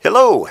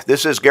Hello,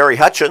 this is Gary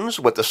Hutchins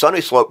with the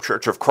Sunny Slope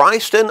Church of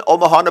Christ in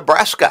Omaha,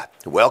 Nebraska.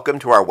 Welcome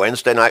to our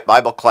Wednesday night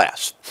Bible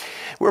class.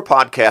 We're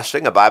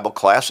podcasting a Bible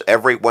class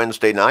every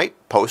Wednesday night,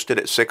 posted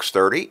at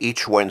 6:30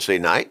 each Wednesday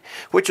night,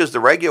 which is the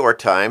regular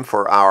time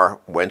for our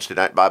Wednesday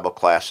night Bible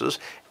classes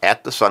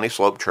at the Sunny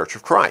Slope Church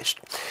of Christ.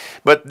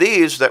 But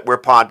these that we're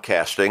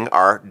podcasting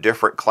are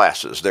different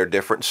classes. They're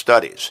different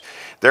studies.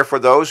 They're for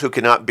those who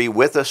cannot be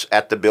with us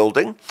at the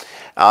building,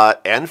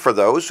 and for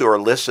those who are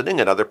listening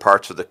in other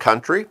parts of the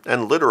country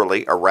and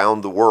literally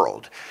around the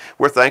world.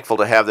 We're thankful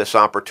to have this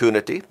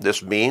opportunity,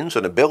 this means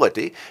and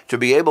ability to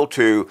be able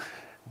to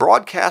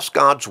broadcast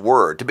God's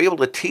Word, to be able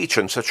to teach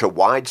on such a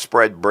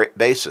widespread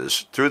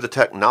basis through the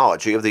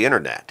technology of the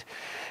Internet.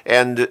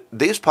 And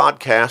these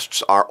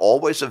podcasts are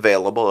always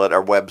available at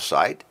our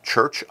website,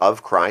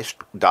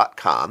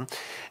 churchofchrist.com,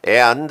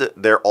 and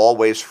they're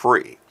always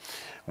free.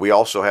 We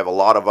also have a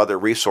lot of other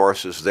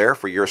resources there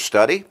for your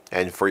study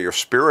and for your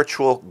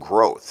spiritual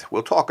growth.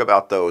 We'll talk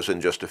about those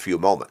in just a few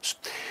moments.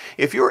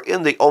 If you're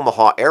in the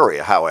Omaha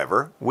area,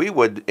 however, we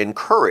would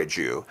encourage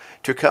you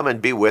to come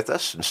and be with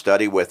us and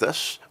study with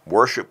us,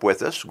 worship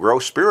with us, grow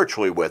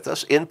spiritually with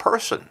us in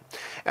person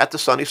at the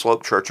Sunny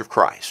Slope Church of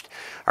Christ.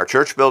 Our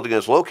church building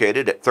is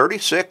located at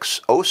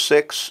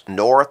 3606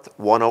 North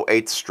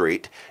 108th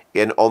Street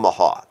in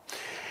Omaha.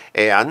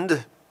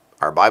 And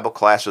our Bible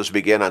classes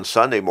begin on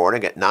Sunday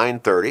morning at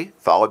 9:30,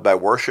 followed by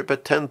worship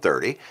at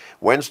 10:30.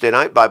 Wednesday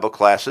night Bible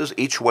classes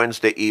each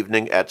Wednesday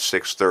evening at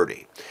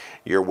 6:30.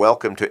 You're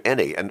welcome to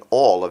any and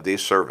all of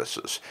these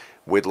services.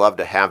 We'd love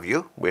to have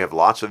you. We have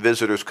lots of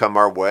visitors come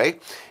our way,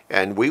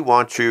 and we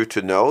want you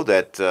to know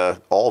that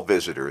all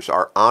visitors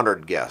are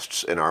honored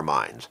guests in our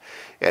minds.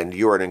 And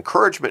you're an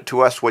encouragement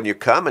to us when you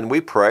come, and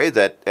we pray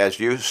that as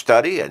you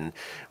study and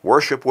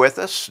worship with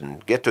us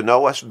and get to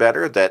know us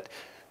better, that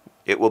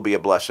it will be a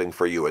blessing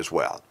for you as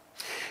well.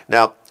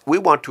 Now, we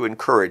want to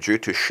encourage you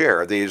to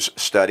share these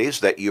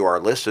studies that you are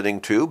listening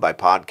to by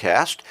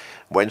podcast,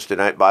 Wednesday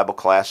night Bible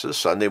classes,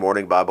 Sunday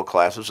morning Bible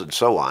classes, and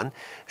so on.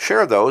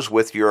 Share those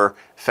with your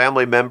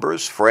family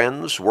members,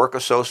 friends, work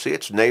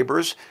associates,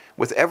 neighbors,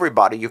 with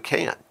everybody you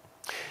can.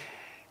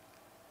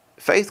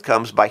 Faith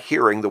comes by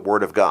hearing the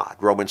Word of God,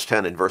 Romans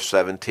 10 and verse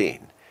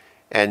 17.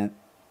 And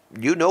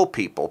you know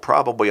people,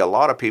 probably a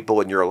lot of people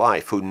in your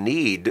life who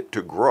need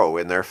to grow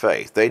in their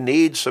faith. They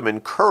need some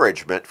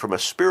encouragement from a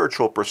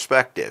spiritual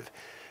perspective.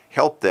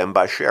 Help them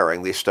by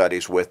sharing these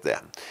studies with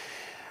them.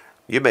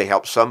 You may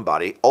help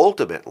somebody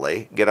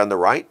ultimately get on the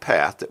right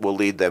path that will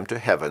lead them to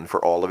heaven for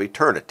all of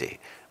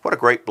eternity. What a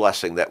great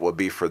blessing that will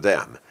be for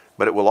them,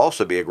 but it will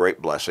also be a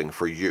great blessing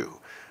for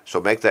you. So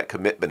make that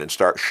commitment and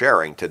start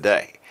sharing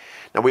today.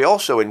 Now, we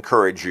also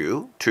encourage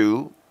you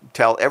to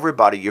tell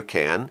everybody you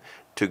can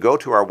to go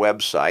to our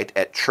website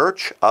at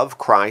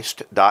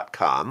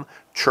churchofchrist.com,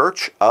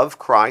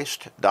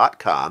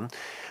 churchofchrist.com.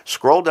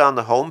 Scroll down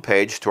the home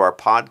page to our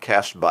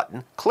podcast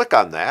button, click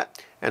on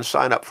that, and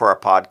sign up for our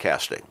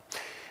podcasting.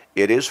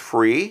 It is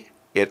free.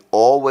 It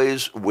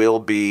always will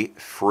be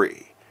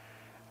free.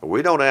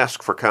 We don't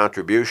ask for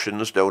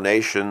contributions,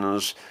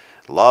 donations,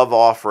 love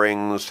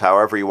offerings,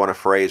 however you want to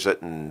phrase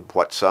it, and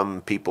what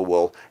some people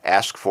will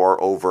ask for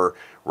over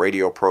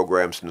radio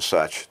programs and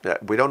such.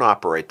 We don't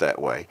operate that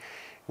way.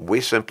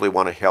 We simply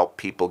want to help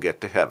people get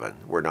to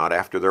heaven. We're not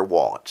after their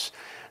wallets.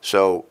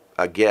 So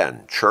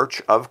again,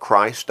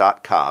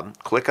 churchofchrist.com.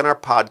 Click on our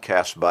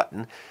podcast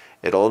button.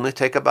 It'll only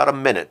take about a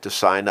minute to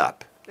sign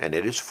up, and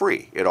it is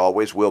free. It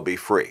always will be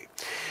free.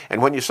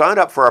 And when you sign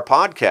up for our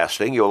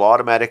podcasting, you'll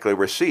automatically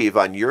receive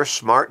on your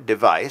smart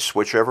device,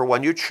 whichever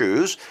one you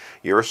choose,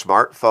 your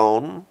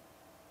smartphone,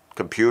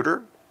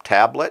 computer,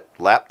 tablet,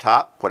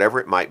 laptop, whatever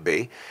it might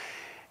be,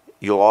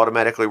 you'll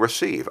automatically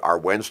receive our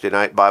Wednesday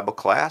night Bible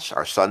class,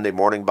 our Sunday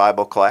morning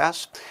Bible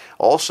class,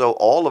 also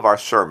all of our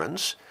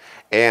sermons,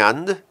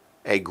 and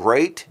a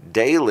great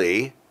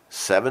daily,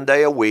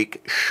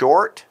 7-day-a-week,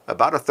 short,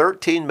 about a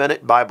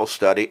 13-minute Bible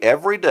study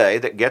every day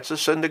that gets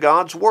us into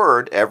God's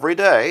Word every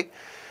day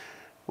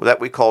that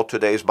we call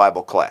Today's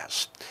Bible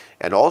Class.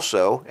 And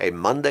also a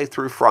Monday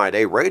through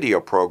Friday radio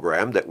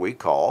program that we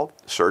call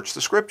Search the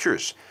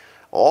Scriptures.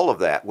 All of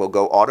that will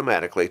go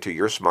automatically to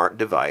your smart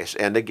device.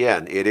 And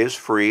again, it is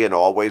free and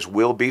always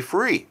will be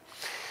free.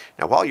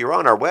 Now, while you're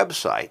on our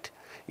website,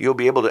 you'll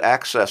be able to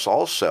access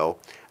also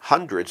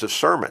hundreds of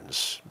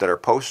sermons that are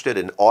posted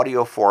in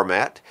audio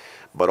format,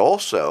 but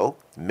also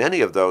many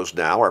of those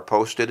now are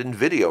posted in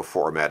video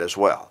format as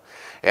well.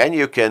 And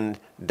you can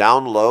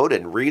download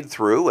and read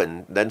through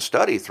and then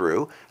study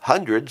through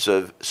hundreds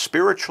of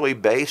spiritually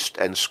based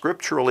and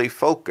scripturally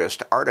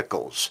focused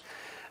articles.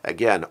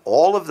 Again,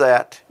 all of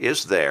that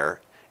is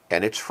there,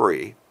 and it's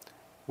free.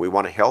 We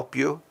want to help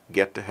you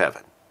get to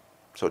heaven.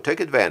 So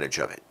take advantage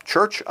of it.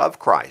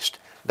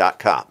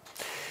 churchofchrist.com.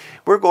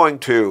 We're going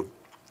to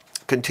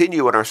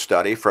continue in our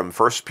study from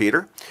 1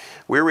 Peter.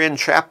 We're in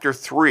chapter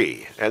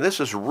 3, and this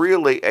is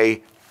really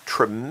a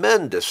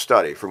tremendous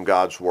study from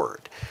God's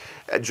Word.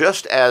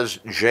 Just as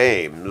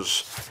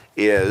James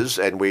is,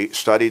 and we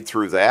studied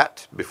through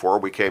that before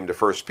we came to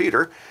 1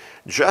 Peter,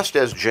 just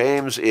as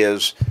James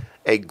is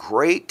a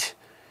great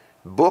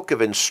book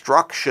of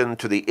instruction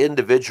to the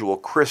individual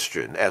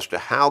Christian as to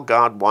how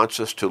God wants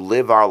us to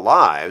live our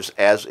lives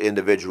as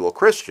individual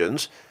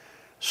Christians,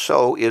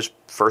 so is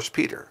 1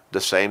 Peter,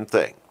 the same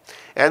thing,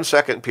 and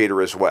 2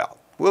 Peter as well.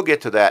 We'll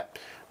get to that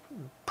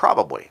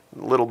probably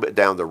a little bit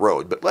down the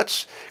road, but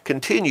let's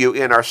continue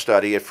in our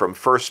study from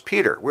 1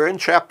 Peter. We're in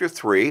chapter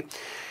 3,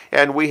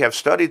 and we have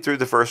studied through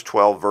the first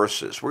 12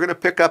 verses. We're going to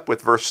pick up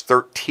with verse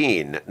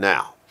 13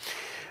 now.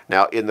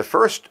 Now, in the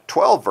first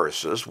 12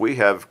 verses, we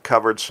have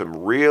covered some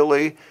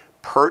really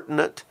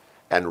pertinent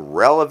and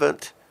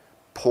relevant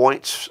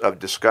points of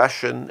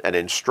discussion and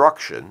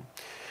instruction,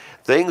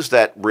 things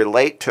that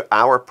relate to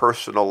our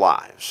personal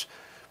lives.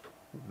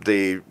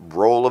 The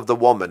role of the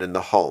woman in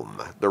the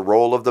home, the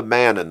role of the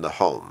man in the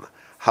home,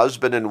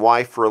 husband and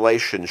wife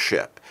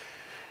relationship.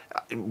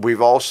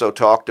 We've also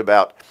talked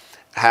about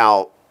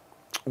how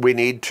we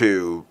need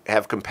to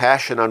have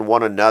compassion on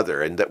one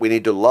another and that we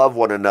need to love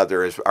one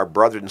another as our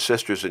brothers and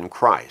sisters in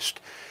Christ.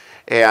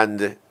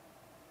 And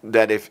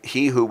that if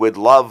he who would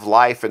love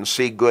life and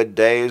see good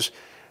days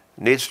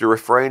needs to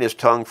refrain his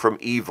tongue from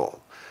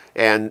evil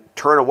and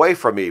turn away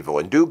from evil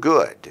and do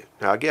good.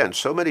 Now again,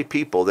 so many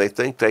people, they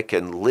think they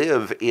can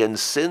live in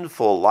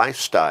sinful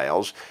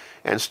lifestyles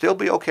and still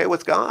be okay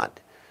with God.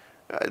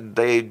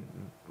 They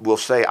will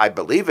say, I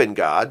believe in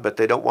God, but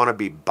they don't want to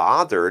be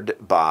bothered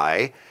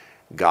by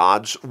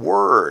God's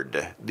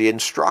word, the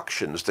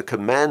instructions, the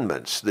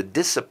commandments, the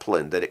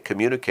discipline that it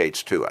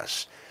communicates to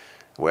us.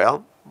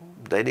 Well,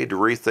 they need to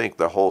rethink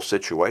the whole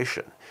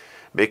situation,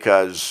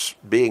 because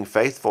being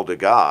faithful to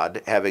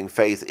God, having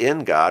faith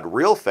in God,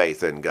 real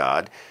faith in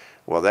God,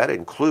 well, that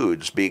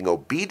includes being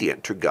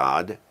obedient to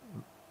God,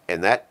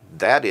 and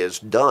that is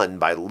done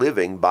by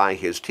living by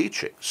his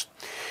teachings.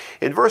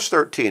 In verse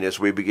 13, as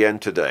we begin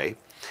today,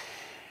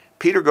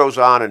 Peter goes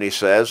on and he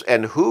says,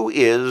 and who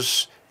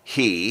is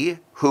he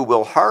who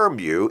will harm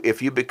you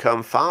if you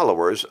become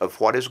followers of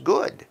what is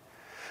good?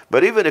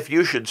 But even if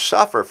you should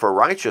suffer for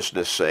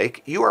righteousness'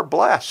 sake, you are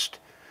blessed.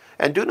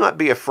 And do not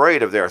be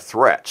afraid of their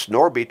threats,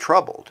 nor be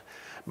troubled,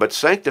 but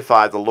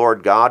sanctify the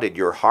Lord God in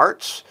your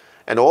hearts,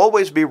 and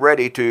always be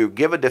ready to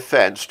give a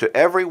defense to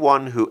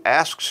everyone who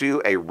asks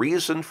you a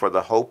reason for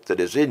the hope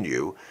that is in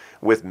you,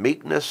 with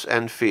meekness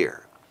and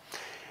fear.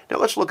 Now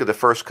let's look at the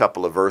first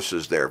couple of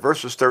verses there,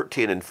 verses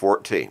 13 and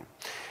 14.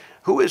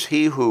 Who is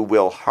he who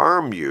will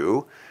harm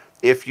you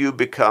if you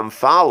become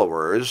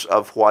followers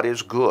of what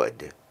is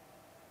good?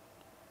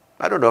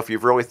 I don't know if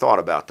you've really thought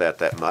about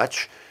that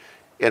much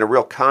in a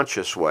real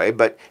conscious way,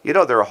 but you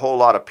know, there are a whole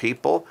lot of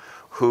people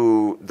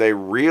who they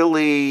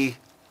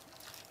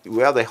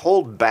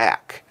hold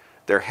back.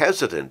 They're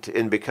hesitant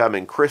in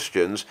becoming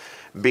Christians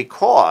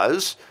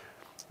because,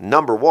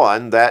 number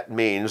one, that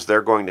means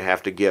they're going to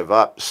have to give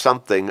up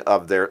something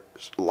of their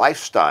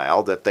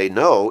lifestyle that they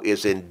know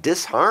is in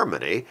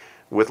disharmony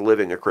with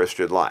living a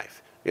Christian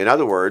life. In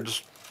other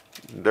words,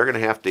 they're going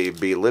to have to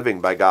be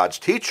living by God's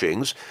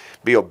teachings,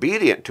 be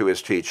obedient to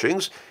his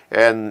teachings,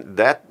 and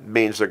that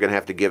means they're going to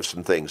have to give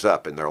some things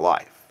up in their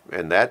life.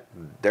 And that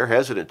they're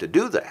hesitant to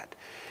do that.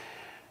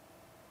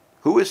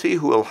 Who is he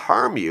who will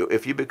harm you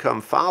if you become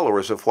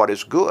followers of what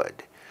is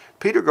good?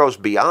 Peter goes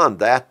beyond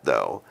that,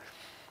 though,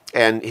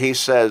 and he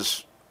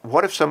says,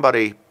 what if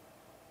somebody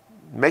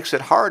makes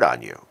it hard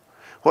on you?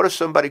 What if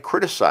somebody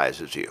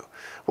criticizes you?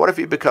 What if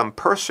you become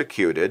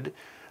persecuted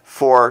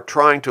for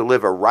trying to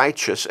live a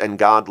righteous and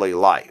godly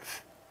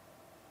life?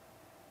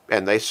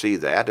 And they see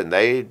that, and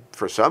they,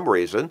 for some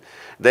reason,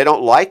 they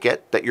don't like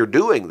it that you're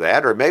doing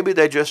that, or maybe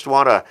they just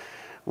want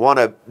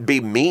to be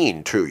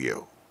mean to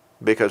you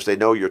because they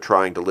know you're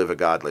trying to live a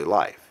godly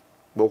life.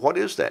 Well, what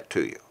is that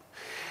to you?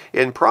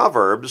 In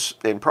Proverbs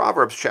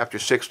chapter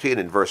 16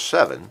 and verse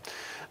 7,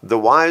 the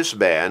wise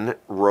man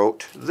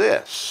wrote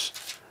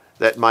this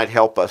that might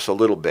help us a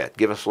little bit,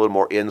 give us a little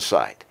more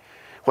insight.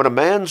 When a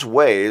man's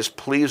ways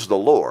please the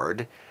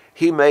Lord,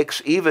 he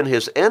makes even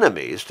his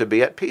enemies to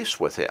be at peace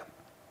with him.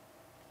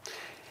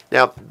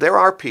 Now, there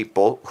are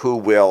people who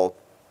will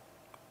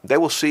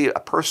see a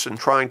person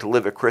trying to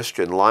live a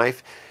Christian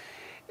life,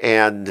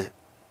 and,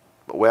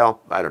 well,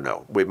 I don't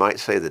know, we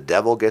might say the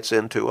devil gets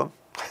into them.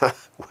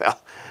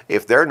 Well,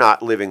 if they're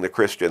not living the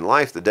Christian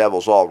life, the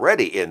devil's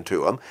already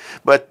into them,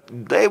 but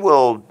they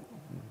will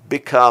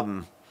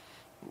become,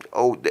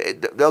 they'll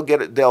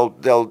get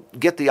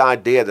the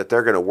idea that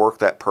they're going to work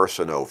that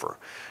person over.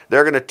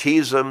 They're going to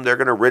tease them, they're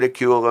going to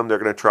ridicule them, they're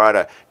going to try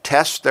to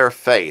test their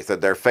faith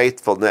and their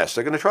faithfulness.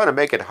 They're going to try to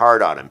make it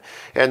hard on them.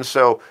 And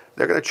so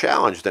they're going to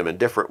challenge them in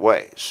different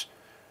ways.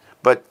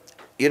 But,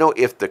 you know,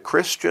 if the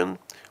Christian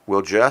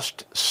will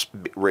just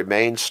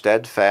remain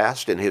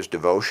steadfast in his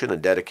devotion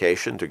and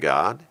dedication to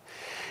God,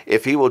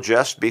 if he will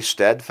just be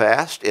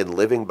steadfast in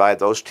living by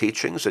those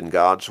teachings in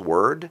God's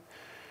Word,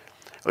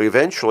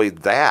 eventually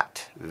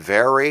that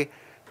very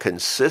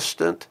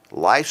consistent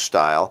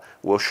lifestyle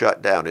will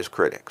shut down his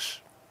critics.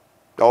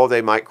 Oh,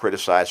 they might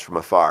criticize from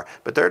afar,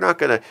 but they're not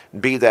going to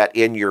be that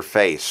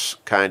in-your-face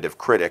kind of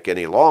critic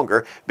any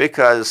longer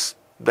because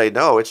they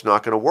know it's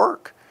not going to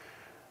work.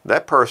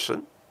 That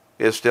person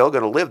is still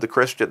going to live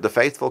the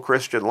faithful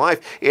Christian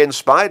life, in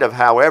spite of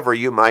however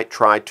you might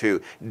try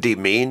to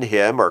demean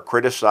him or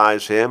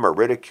criticize him or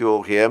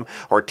ridicule him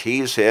or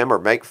tease him or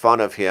make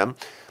fun of him.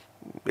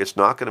 It's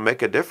not going to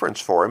make a difference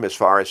for him as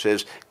far as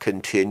his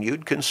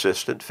continued,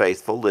 consistent,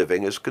 faithful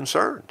living is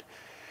concerned.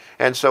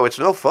 And so it's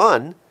no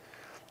fun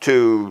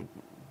to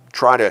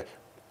try to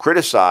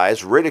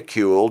criticize,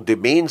 ridicule,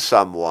 demean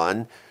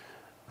someone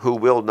who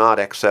will not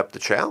accept the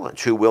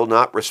challenge, who will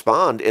not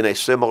respond in a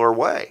similar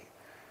way.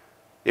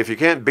 If you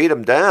can't beat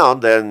them down,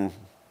 then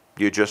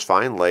you just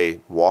finally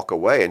walk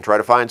away and try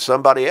to find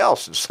somebody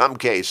else, in some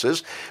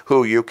cases,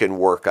 who you can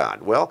work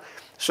on. Well,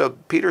 so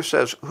Peter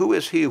says, who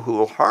is he who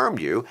will harm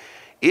you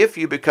if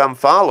you become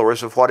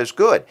followers of what is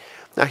good?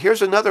 Now,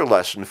 here's another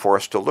lesson for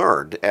us to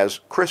learn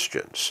as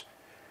Christians.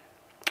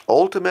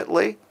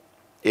 Ultimately,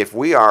 if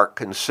we are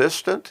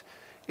consistent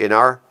in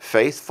our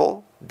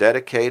faithful,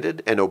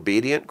 dedicated, and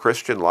obedient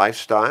Christian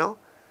lifestyle,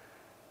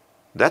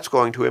 that's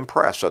going to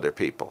impress other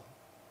people.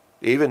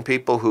 Even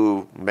people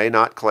who may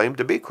not claim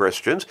to be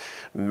Christians,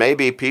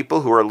 maybe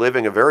people who are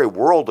living a very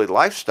worldly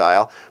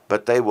lifestyle,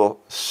 but they will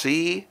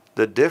see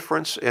the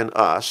difference in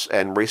us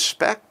and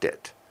respect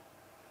it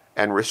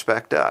and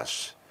respect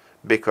us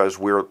because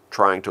we're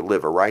trying to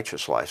live a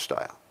righteous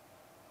lifestyle.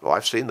 Well,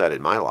 I've seen that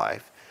in my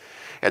life.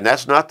 And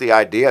that's not the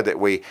idea that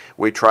we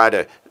try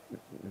to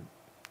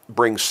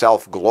bring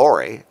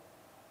self-glory,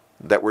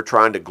 that we're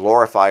trying to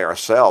glorify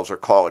ourselves or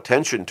call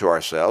attention to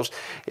ourselves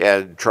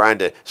and trying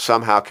to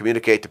somehow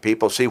communicate to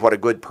people, see what a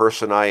good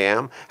person I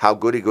am, how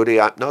goody-goody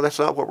I am. No, that's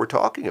not what we're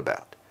talking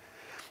about.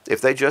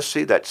 If they just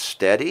see that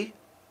steady,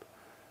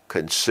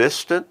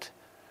 consistent,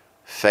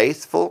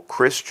 faithful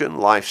Christian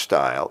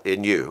lifestyle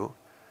in you,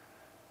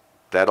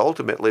 that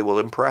ultimately will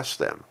impress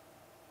them.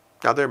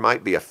 Now, there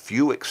might be a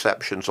few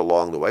exceptions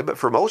along the way, but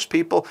for most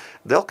people,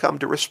 they'll come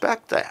to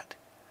respect that.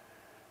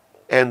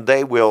 And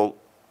they will,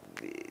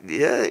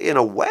 in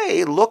a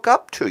way, look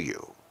up to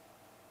you.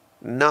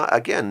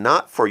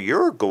 Not for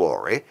your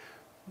glory,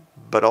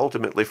 but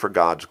ultimately for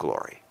God's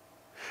glory.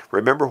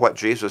 Remember what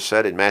Jesus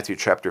said in Matthew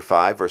chapter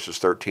 5, verses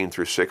 13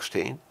 through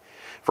 16?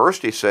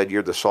 First, he said,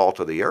 you're the salt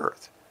of the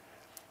earth.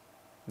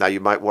 Now, you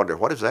might wonder,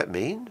 what does that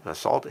mean?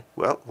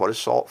 Well, what is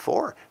salt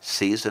for?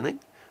 Seasoning,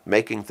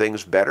 making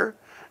things better.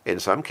 In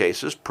some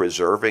cases,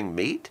 preserving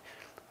meat.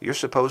 You're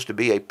supposed to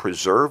be a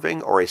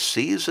preserving or a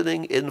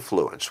seasoning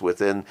influence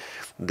within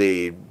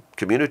the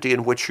community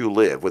in which you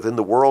live, within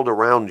the world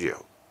around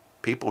you.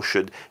 People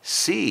should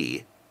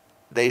see,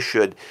 they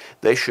should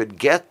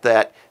get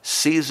that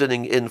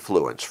seasoning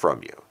influence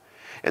from you.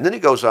 And then he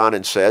goes on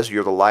and says,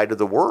 you're the light of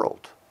the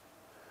world.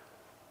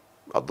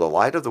 The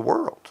light of the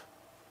world.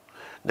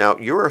 Now,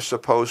 you are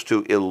supposed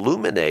to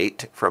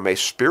illuminate from a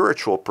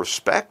spiritual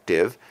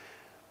perspective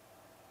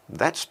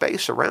that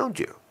space around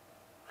you.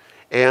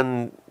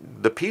 And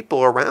the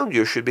people around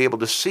you should be able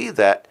to see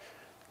that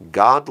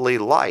godly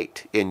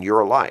light in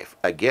your life.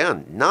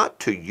 Again, not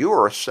to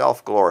your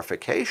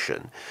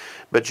self-glorification,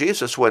 but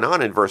Jesus went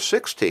on in verse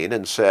 16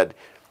 and said,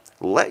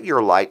 let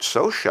your light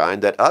so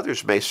shine that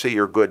others may see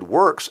your good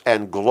works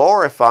and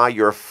glorify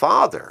your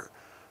Father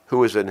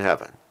who is in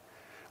heaven.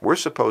 We're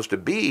supposed to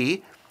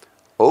be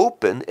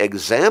open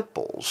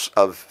examples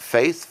of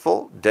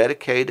faithful,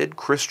 dedicated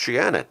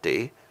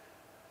Christianity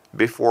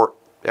before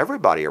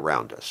everybody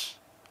around us.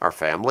 Our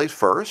families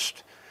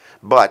first,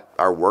 but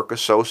our work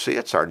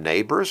associates, our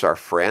neighbors, our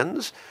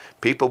friends,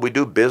 people we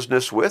do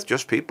business with,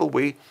 just people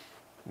we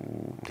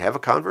have a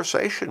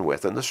conversation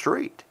with in the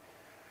street.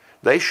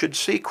 They should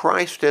see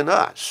Christ in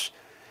us.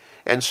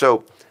 And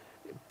so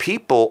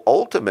people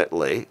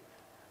ultimately,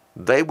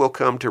 they will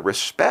come to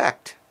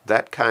respect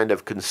that kind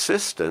of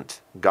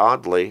consistent,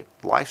 godly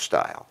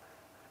lifestyle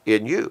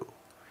in you.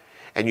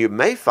 And you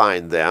may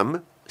find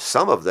them,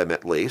 some of them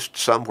at least,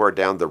 somewhere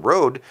down the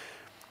road,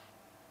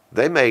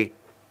 they may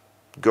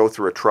go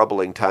through a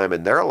troubling time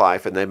in their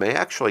life and they may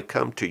actually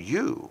come to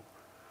you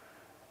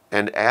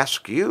and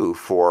ask you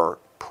for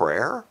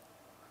prayer,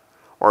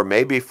 or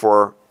maybe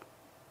for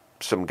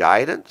some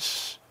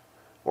guidance,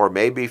 or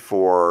maybe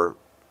for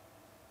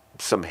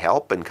some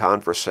help in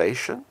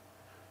conversation,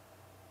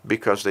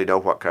 because they know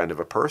what kind of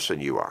a person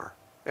you are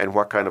and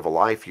what kind of a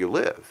life you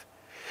live.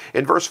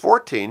 In verse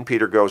 14,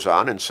 Peter goes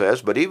on and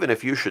says, but even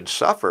if you should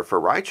suffer for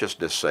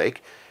righteousness'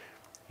 sake,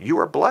 you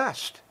are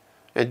blessed.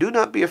 And do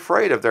not be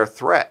afraid of their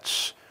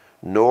threats,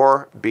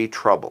 nor be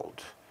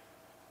troubled.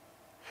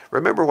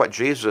 Remember what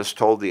Jesus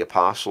told the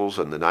apostles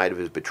on the night of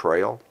his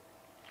betrayal?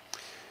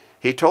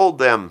 He told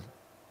them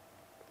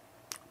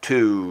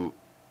to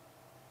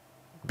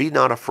be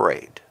not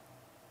afraid.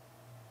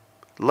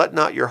 Let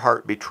not your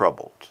heart be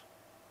troubled.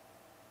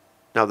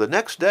 Now, the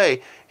next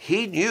day,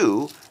 he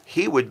knew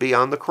he would be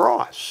on the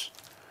cross.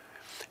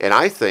 And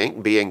I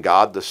think, being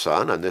God the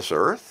Son on this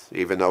earth,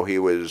 even though he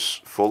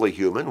was fully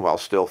human while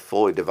still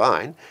fully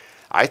divine,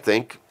 I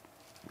think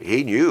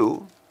he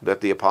knew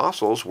that the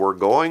apostles were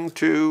going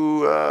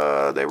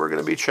to, they were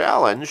going to be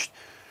challenged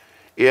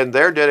in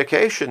their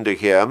dedication to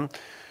him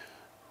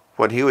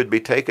when he would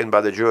be taken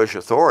by the Jewish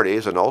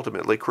authorities and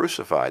ultimately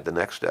crucified the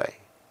next day.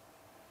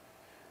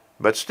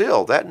 But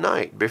still, that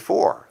night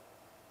before,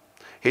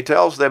 he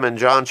tells them in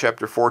John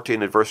chapter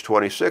 14 and verse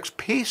 26,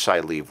 peace I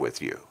leave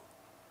with you.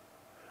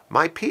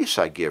 My peace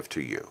I give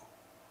to you.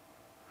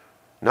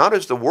 Not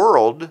as the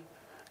world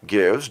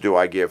gives do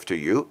I give to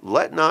you.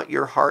 Let not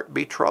your heart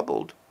be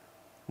troubled,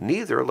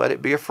 neither let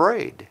it be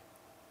afraid.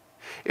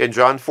 In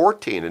John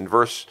 14 and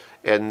verse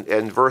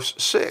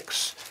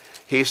 6,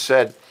 he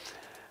said,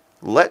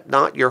 let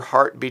not your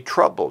heart be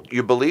troubled.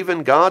 You believe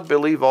in God,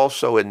 believe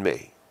also in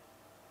me.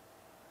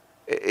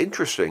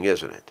 Interesting,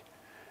 isn't it?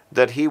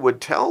 That he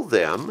would tell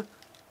them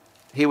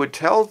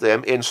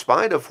in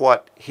spite of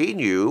what he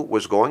knew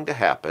was going to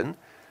happen,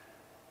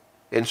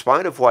 in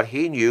spite of what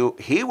he knew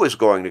he was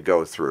going to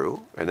go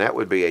through, and that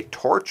would be a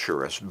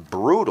torturous,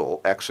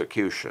 brutal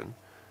execution,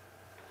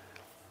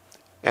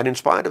 and in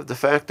spite of the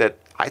fact that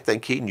I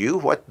think he knew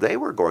what they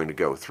were going to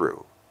go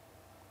through.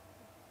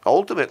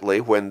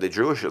 Ultimately, when the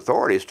Jewish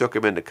authorities took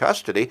him into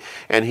custody,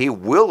 and he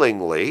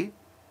willingly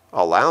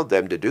allowed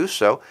them to do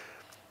so,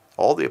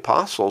 all the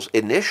apostles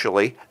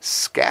initially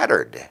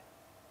scattered.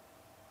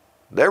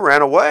 They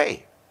ran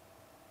away.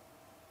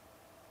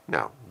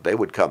 Now, they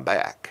would come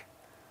back,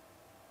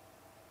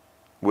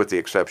 with the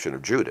exception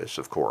of Judas,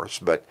 of course,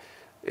 but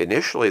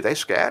initially they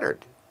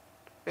scattered.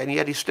 And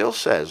yet he still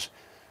says,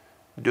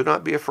 do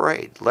not be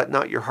afraid. Let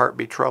not your heart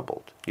be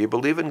troubled. You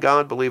believe in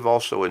God, believe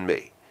also in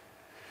me.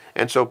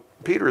 And so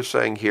Peter is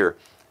saying here,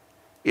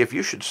 if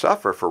you should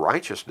suffer for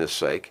righteousness'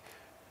 sake,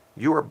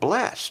 you are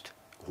blessed.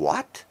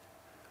 What?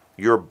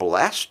 You're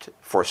blessed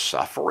for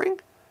suffering?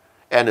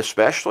 And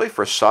especially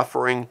for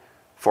suffering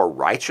for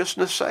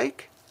righteousness'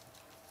 sake?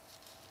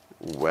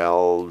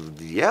 Well,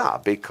 yeah,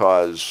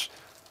 because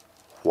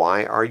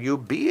why are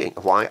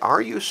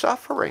you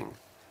suffering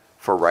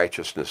for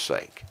righteousness'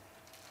 sake?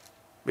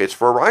 It's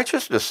for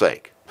righteousness'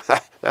 sake.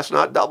 That's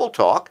not double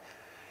talk.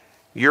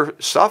 You're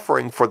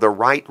suffering for the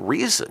right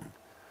reason.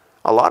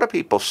 A lot of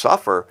people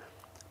suffer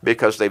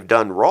because they've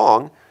done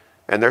wrong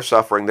and they're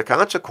suffering the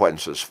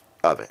consequences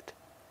of it.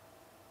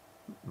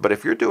 But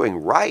if you're doing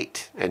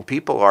right and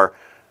people are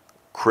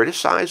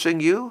criticizing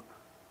you,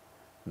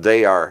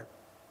 they are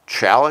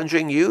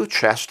challenging you,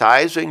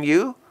 chastising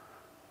you,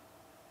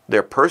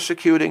 they're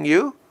persecuting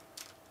you,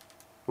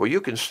 well,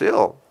 you can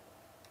still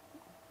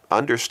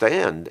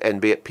understand and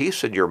be at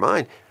peace in your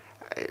mind.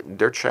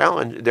 They're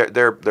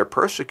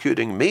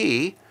persecuting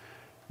me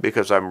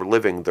because I'm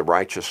living the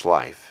righteous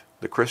life,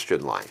 the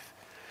Christian life.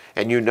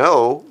 And you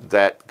know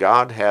that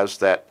God has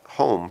that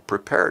home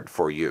prepared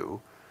for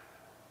you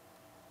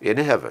in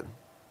heaven,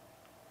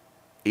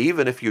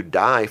 even if you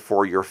die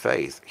for your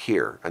faith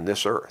here on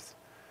this earth.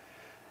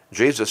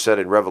 Jesus said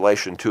in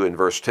Revelation 2 and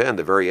verse 10,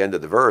 the very end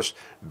of the verse,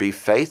 be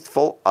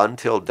faithful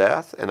until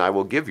death, and I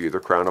will give you the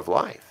crown of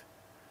life.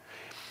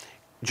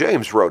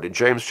 James wrote in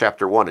James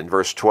chapter 1 and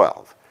verse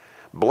 12,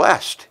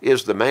 blessed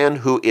is the man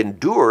who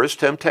endures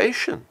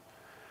temptation,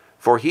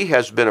 for when he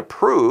has been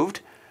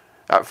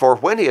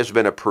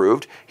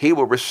approved, he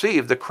will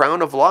receive the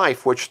crown of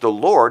life which the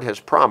Lord has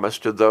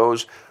promised to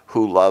those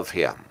who love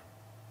him.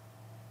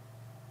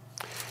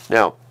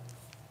 Now,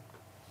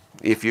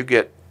 if you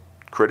get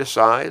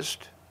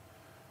criticized,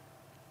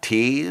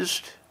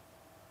 teased,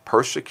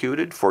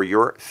 persecuted for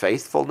your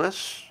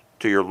faithfulness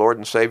to your Lord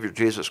and Savior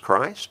Jesus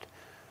Christ,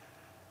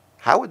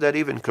 how would that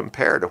even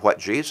compare to what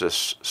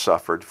Jesus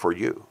suffered for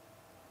you?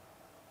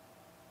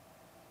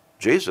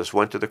 Jesus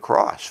went to the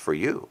cross for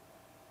you.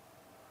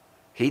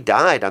 He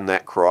died on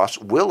that cross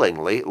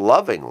willingly,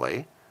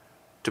 lovingly,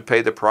 to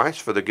pay the price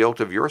for the guilt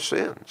of your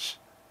sins.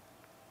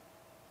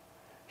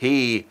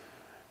 He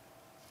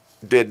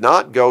did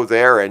not go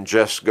there and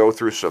just go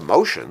through some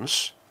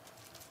motions,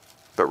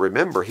 but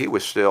remember, he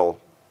was still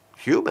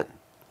human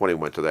when he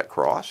went to that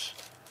cross.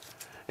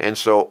 And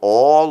so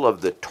all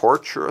of the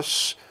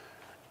torturous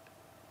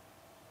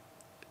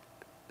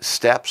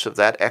steps of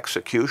that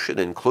execution,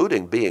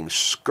 including being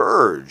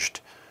scourged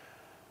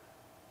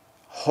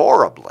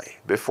horribly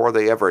before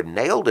they ever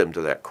nailed him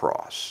to that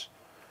cross,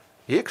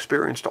 he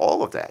experienced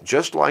all of that,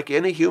 just like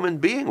any human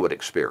being would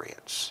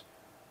experience.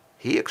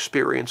 He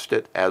experienced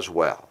it as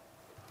well.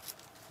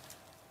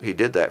 He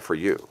did that for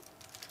you.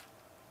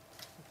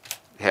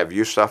 Have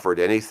you suffered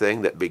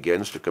anything that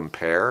begins to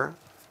compare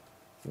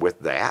with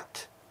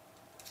that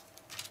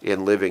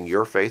in living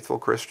your faithful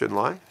Christian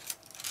life?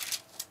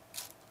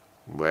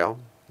 Well,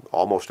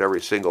 almost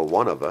every single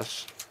one of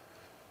us,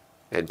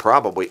 and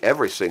probably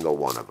every single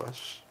one of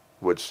us,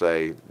 would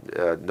say,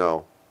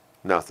 no,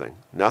 nothing.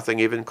 Nothing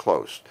even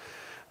close.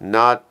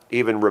 Not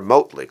even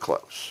remotely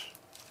close.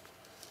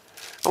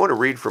 I want to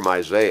read from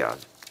Isaiah.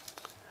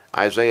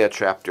 Isaiah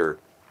chapter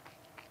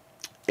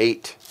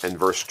 8 and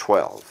verse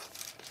 12.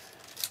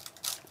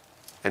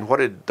 And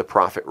what did the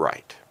prophet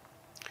write?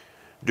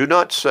 Do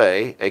not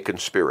say a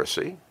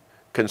conspiracy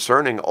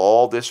concerning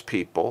all this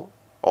people,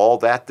 all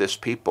that this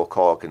people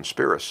call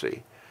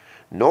conspiracy,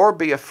 nor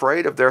be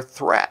afraid of their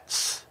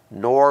threats,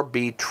 nor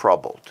be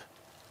troubled.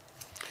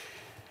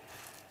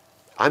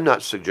 I'm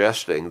not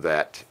suggesting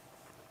that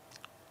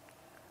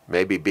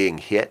maybe being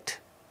hit,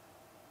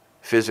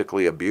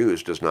 physically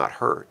abused does not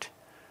hurt.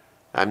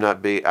 I'm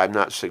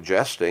not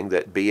suggesting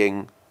that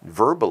being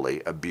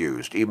verbally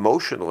abused,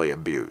 emotionally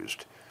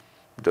abused,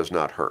 does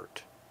not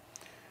hurt.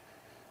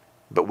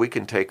 But we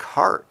can take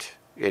heart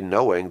in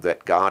knowing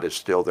that God is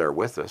still there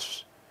with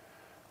us,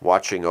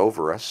 watching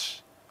over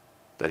us,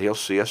 that he'll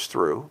see us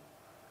through.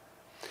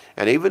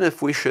 And even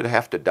if we should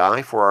have to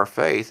die for our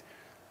faith,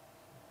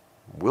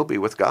 we'll be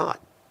with God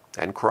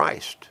and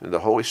Christ and the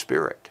Holy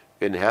Spirit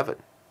in heaven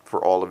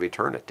for all of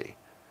eternity.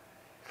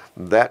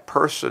 That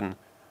person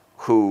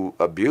who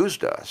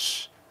abused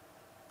us,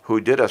 who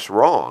did us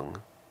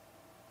wrong,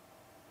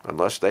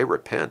 unless they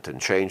repent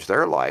and change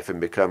their life and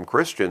become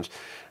Christians,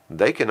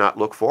 they cannot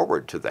look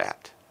forward to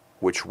that,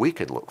 which we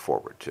can look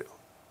forward to.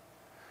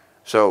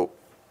 So,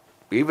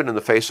 even in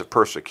the face of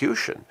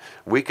persecution,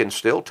 we can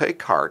still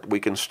take heart,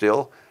 we can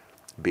still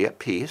be at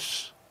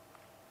peace,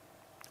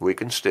 we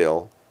can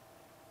still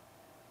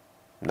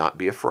not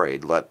be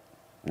afraid,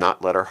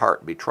 not let our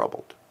heart be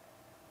troubled.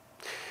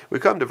 We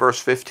come to verse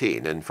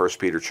 15 in 1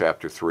 Peter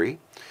chapter 3.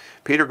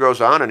 Peter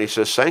goes on and he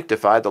says,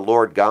 "Sanctify the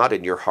Lord God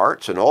in your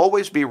hearts, and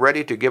always be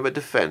ready to give a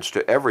defense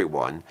to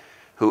everyone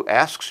who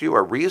asks you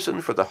a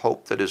reason for the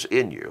hope that is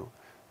in you,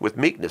 with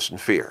meekness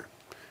and fear."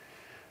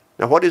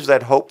 Now, what is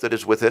that hope that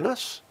is within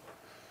us?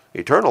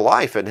 Eternal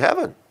life in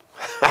heaven.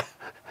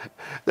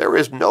 There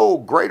is no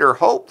greater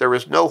hope. There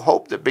is no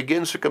hope that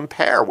begins to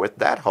compare with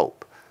that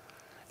hope.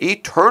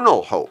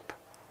 Eternal hope.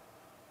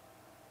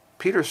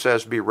 Peter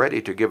says, be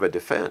ready to give a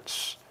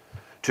defense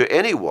to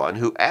anyone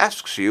who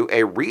asks you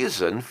a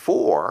reason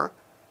for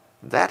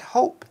that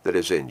hope that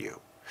is in you.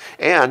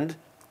 And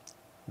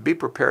be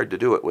prepared to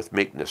do it with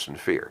meekness and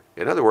fear.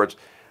 In other words,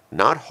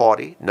 not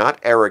haughty, not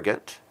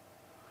arrogant,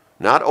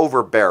 not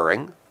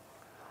overbearing,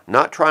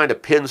 not trying to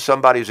pin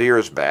somebody's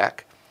ears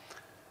back,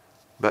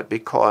 but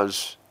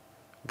because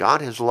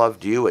God has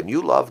loved you and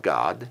you love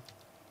God,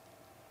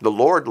 the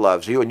Lord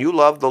loves you and you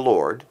love the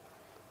Lord,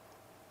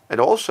 and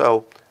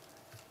also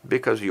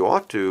because you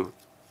ought to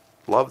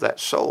love that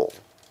soul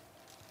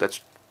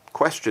that's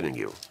questioning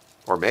you,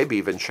 or maybe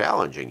even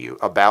challenging you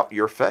about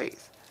your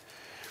faith.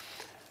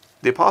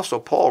 The Apostle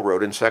Paul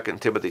wrote in 2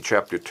 Timothy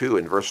chapter 2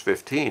 in verse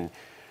 15,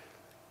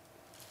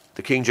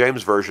 the King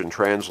James Version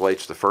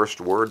translates the first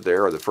word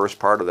there, or the first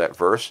part of that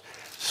verse,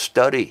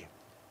 study.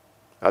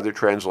 Other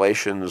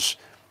translations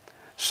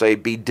say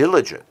be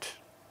diligent.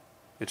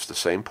 It's the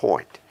same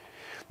point.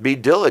 Be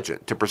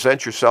diligent to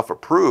present yourself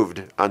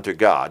approved unto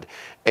God,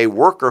 a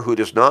worker who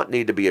does not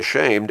need to be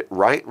ashamed,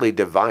 rightly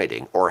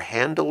dividing or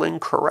handling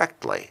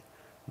correctly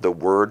the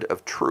word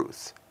of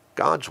truth,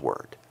 God's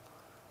word.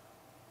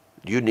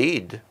 You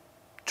need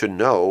to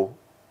know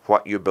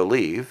what you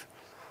believe,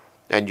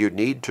 and you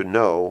need to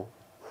know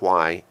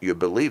why you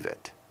believe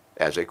it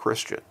as a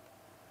Christian.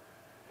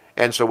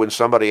 And so when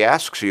somebody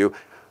asks you,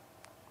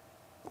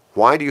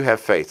 why do you have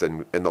faith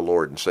in the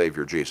Lord and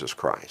Savior Jesus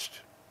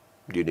Christ?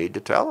 You need to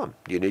tell them.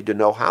 You need to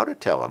know how to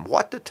tell them,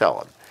 what to tell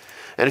them.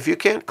 And if you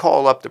can't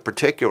call up the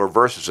particular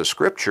verses of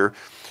Scripture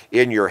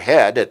in your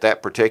head at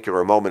that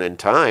particular moment in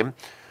time,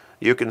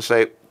 you can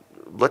say,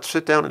 let's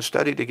sit down and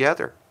study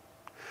together.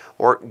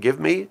 Or give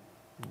me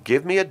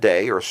a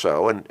day or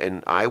so,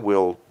 and I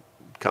will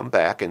come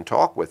back and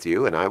talk with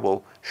you, and I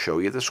will show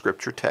you the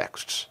Scripture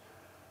texts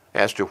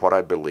as to what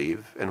I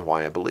believe and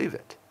why I believe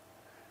it.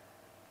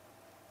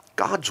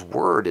 God's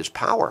Word is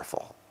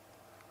powerful.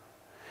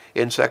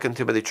 In 2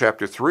 Timothy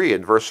chapter 3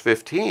 and verse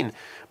 15,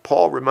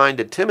 Paul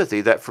reminded Timothy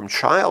that from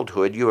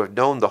childhood you have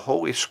known the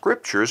Holy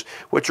Scriptures,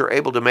 which are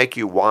able to make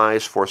you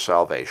wise for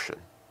salvation.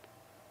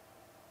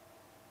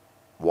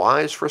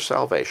 Wise for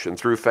salvation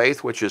through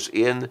faith which is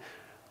in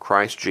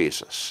Christ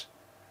Jesus.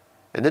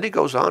 And then he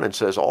goes on and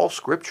says, all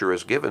Scripture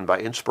is given by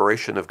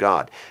inspiration of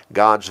God,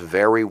 God's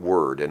very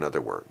word, in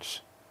other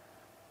words,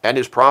 and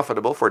is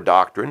profitable for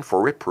doctrine,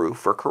 for reproof,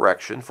 for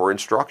correction, for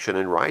instruction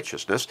in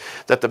righteousness,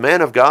 that the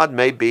man of God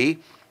may be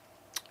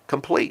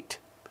complete,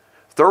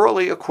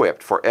 thoroughly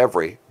equipped for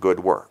every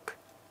good work.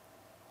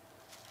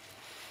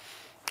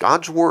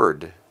 God's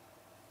word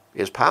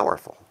is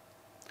powerful.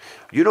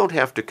 You don't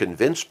have to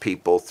convince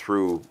people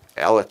through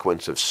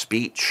eloquence of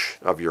speech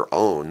of your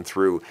own,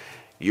 through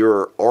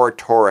your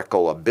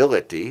oratorical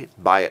ability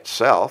by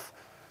itself.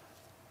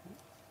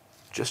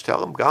 Just tell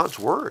them God's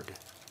word.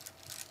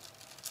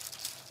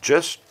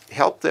 Just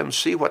help them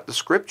see what the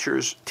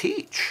Scriptures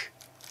teach.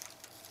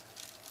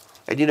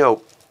 And you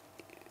know,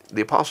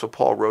 the Apostle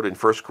Paul wrote in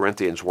 1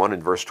 Corinthians 1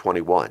 and verse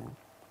 21,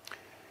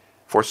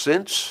 for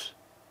since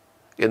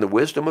in the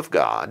wisdom of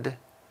God,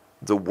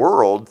 the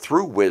world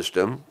through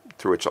wisdom,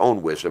 through its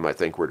own wisdom, I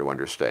think we're to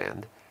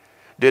understand,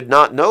 did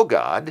not know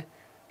God,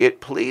 it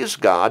pleased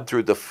God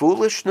through the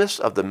foolishness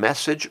of the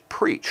message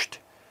preached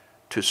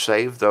to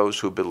save those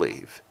who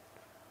believe.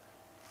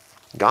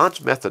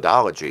 God's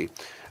methodology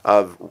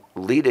of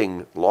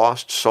leading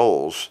lost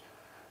souls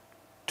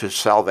to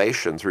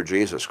salvation through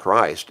Jesus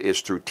Christ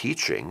is through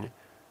teaching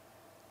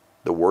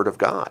the Word of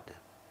God,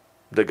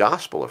 the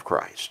gospel of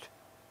Christ.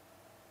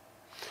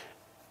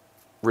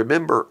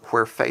 Remember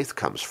where faith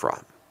comes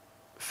from.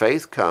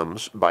 faith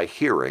comes by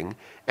hearing,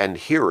 and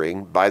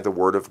hearing by the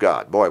Word of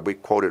God. Boy, we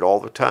quote it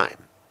all the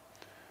time.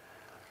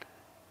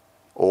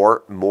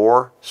 Or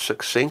more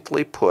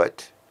succinctly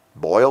put,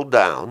 boiled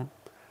down,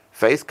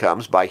 faith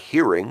comes by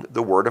hearing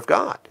the Word of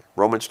God.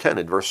 Romans 10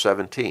 and verse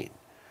 17.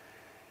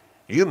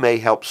 You may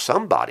help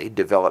somebody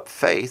develop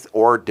faith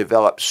or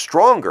develop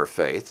stronger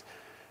faith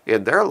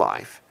in their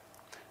life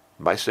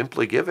by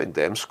simply giving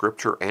them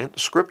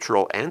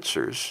scriptural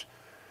answers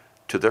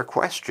to their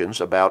questions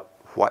about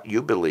what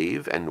you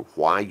believe and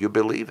why you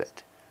believe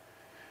it.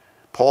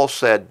 Paul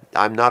said,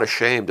 I'm not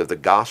ashamed of the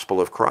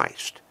gospel of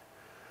Christ,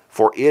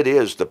 for it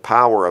is the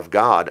power of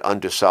God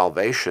unto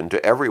salvation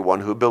to everyone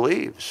who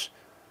believes,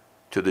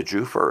 to the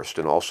Jew first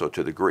and also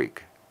to the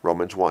Greek.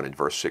 Romans 1 and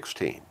verse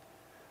 16.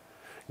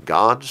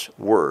 God's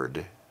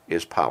word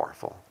is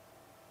powerful.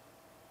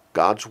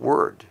 God's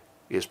word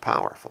is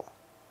powerful.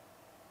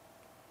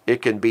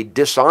 It can be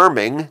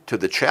disarming to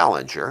the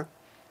challenger,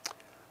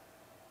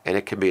 and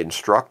it can be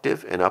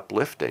instructive and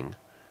uplifting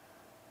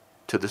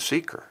to the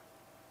seeker.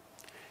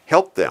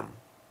 Help them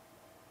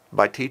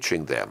by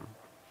teaching them,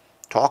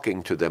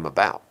 talking to them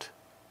about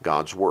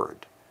God's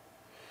word.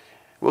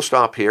 We'll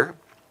stop here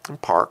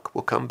and park.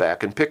 We'll come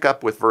back and pick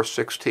up with verse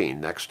 16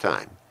 next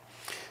time.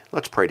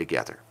 Let's pray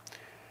together.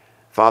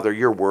 Father,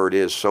 your word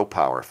is so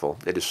powerful.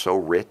 It is so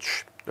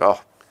rich.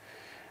 Oh,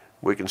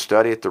 we can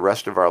study it the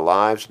rest of our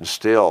lives and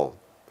still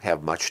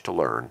have much to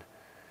learn.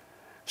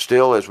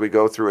 Still, as we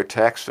go through a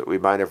text that we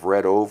might have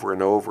read over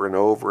and over and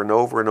over and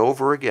over and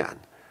over again,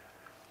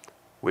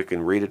 we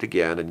can read it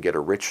again and get a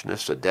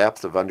richness, a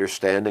depth of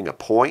understanding, a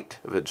point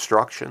of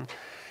instruction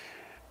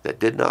that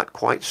did not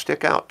quite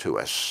stick out to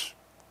us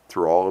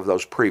through all of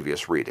those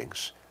previous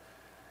readings.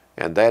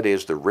 And that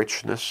is the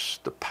richness,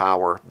 the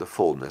power, the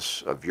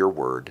fullness of your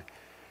word.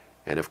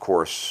 And of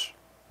course,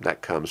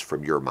 that comes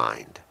from your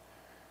mind.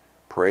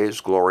 Praise,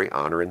 glory,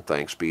 honor, and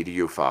thanks be to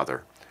you,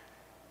 Father.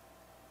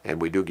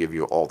 And we do give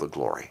you all the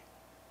glory.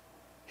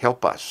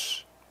 Help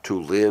us to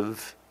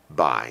live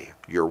by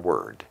your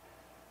word.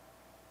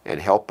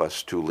 And help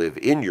us to live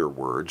in your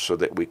word so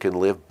that we can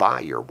live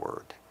by your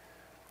word.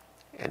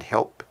 And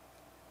help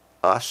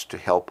us to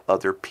help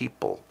other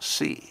people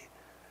see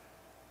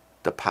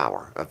the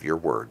power of your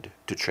word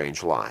to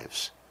change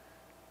lives.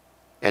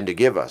 And to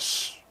give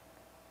us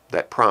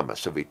that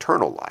promise of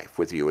eternal life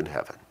with you in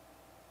heaven.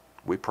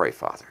 We pray,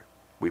 Father.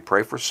 We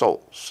pray for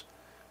souls.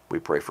 We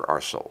pray for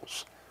our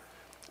souls.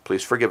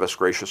 Please forgive us,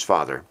 gracious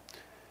Father.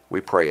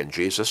 We pray in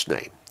Jesus'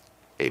 name.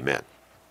 Amen.